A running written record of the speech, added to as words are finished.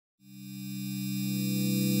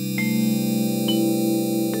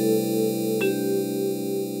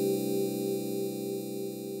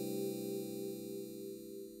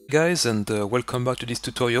Guys, and welcome back to this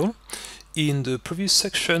tutorial. In the previous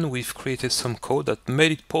section we've created some code that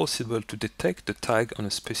made it possible to detect the tag on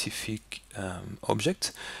a specific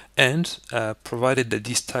object, and provided that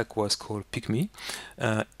this tag was called pick-me,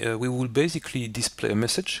 we will basically display a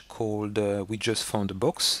message called we just found a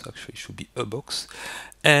box. Actually it should be a box,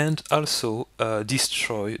 and also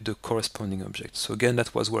destroy the corresponding object. So again,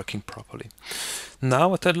 that was working properly. Now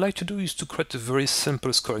what I'd like to do is to create a very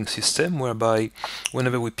simple scoring system whereby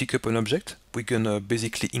whenever we pick up an object, we're gonna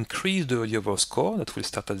basically increase the value of our score. That will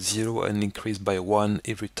start at 0 and increase by 1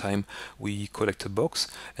 every time we collect a box,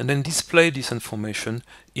 and then display this information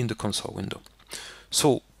in the console window.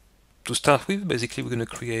 So to start with, basically we're going to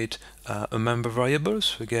create a member variable,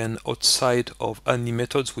 so again outside of any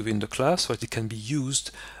methods within the class, so that it can be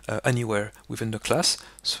used anywhere within the class.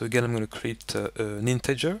 So again, I'm going to create an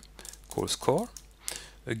integer called score.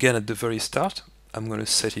 Again, at the very start, I'm going to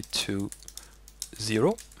set it to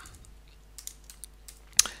 0,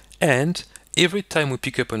 and every time we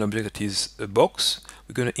pick up an object that is a box,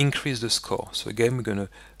 we're going to increase the score. So again, we're going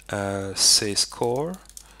to say score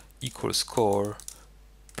equals score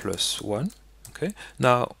plus 1. Okay,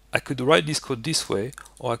 now I could write this code this way,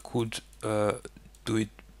 or I could do it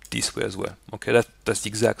this way as well. Okay, that's the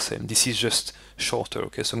exact same. This is just shorter.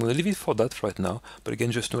 Okay, so I'm going to leave it for that right now, but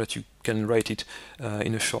again, just know that you can write it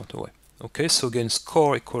in a shorter way. Okay, so again,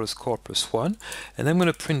 score equals score plus 1, and I'm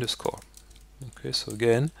going to print the score. Okay, so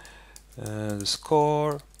again, the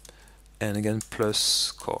score, and again plus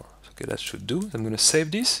score. Okay, that should do. I'm going to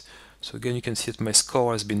save this. So again, you can see that my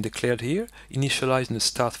score has been declared here, initialized in the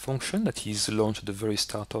start function that is launched at the very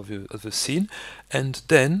start of the scene, and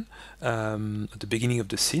then at the beginning of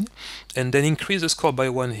the scene, and then increase the score by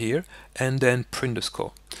 1 here, and then print the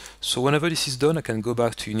score. So whenever this is done, I can go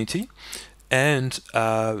back to Unity, and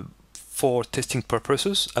for testing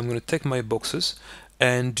purposes, I'm going to take my boxes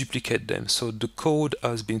and duplicate them. So the code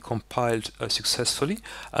has been compiled successfully.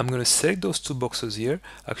 I'm going to select those two boxes here.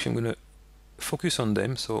 Actually, I'm going to focus on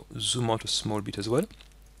them, so zoom out a small bit as well.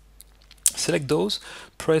 Select those,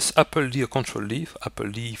 press Apple D or Control D,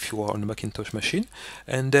 Apple D if you are on a Macintosh machine,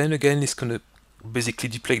 and then again it's going to basically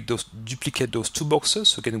duplicate those two boxes.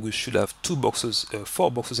 So again, we should have two boxes,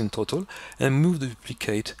 4 boxes in total, and move the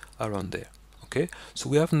duplicate around there. Okay, so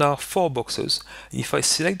we have now 4 boxes. If I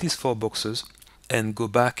select these 4 boxes and go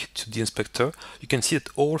back to the inspector, you can see that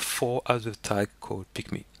all 4 have the tag called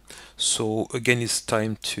pick-me. So again, it's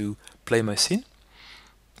time to play my scene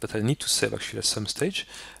that I need to save actually at some stage,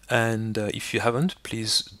 and if you haven't,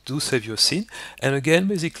 please do save your scene. And again,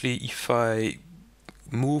 basically, if I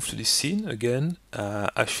move to this scene again,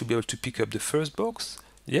 I should be able to pick up the first box,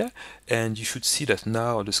 yeah, and you should see that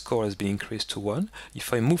now the score has been increased to 1.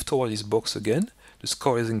 If I move toward this box again, the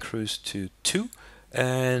score is increased to 2,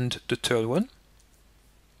 and the third one,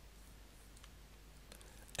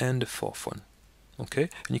 and the fourth one. Okay,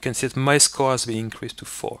 and you can see that my score has been increased to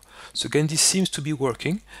 4. So again, this seems to be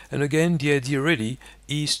working, and again, the idea really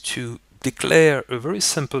is to declare a very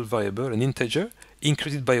simple variable, an integer,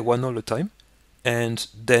 increase it by 1 all the time, and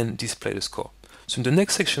then display the score. So in the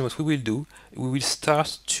next section, what we will do, we will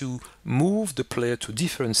start to move the player to a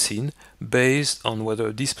different scene based on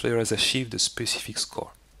whether this player has achieved a specific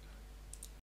score.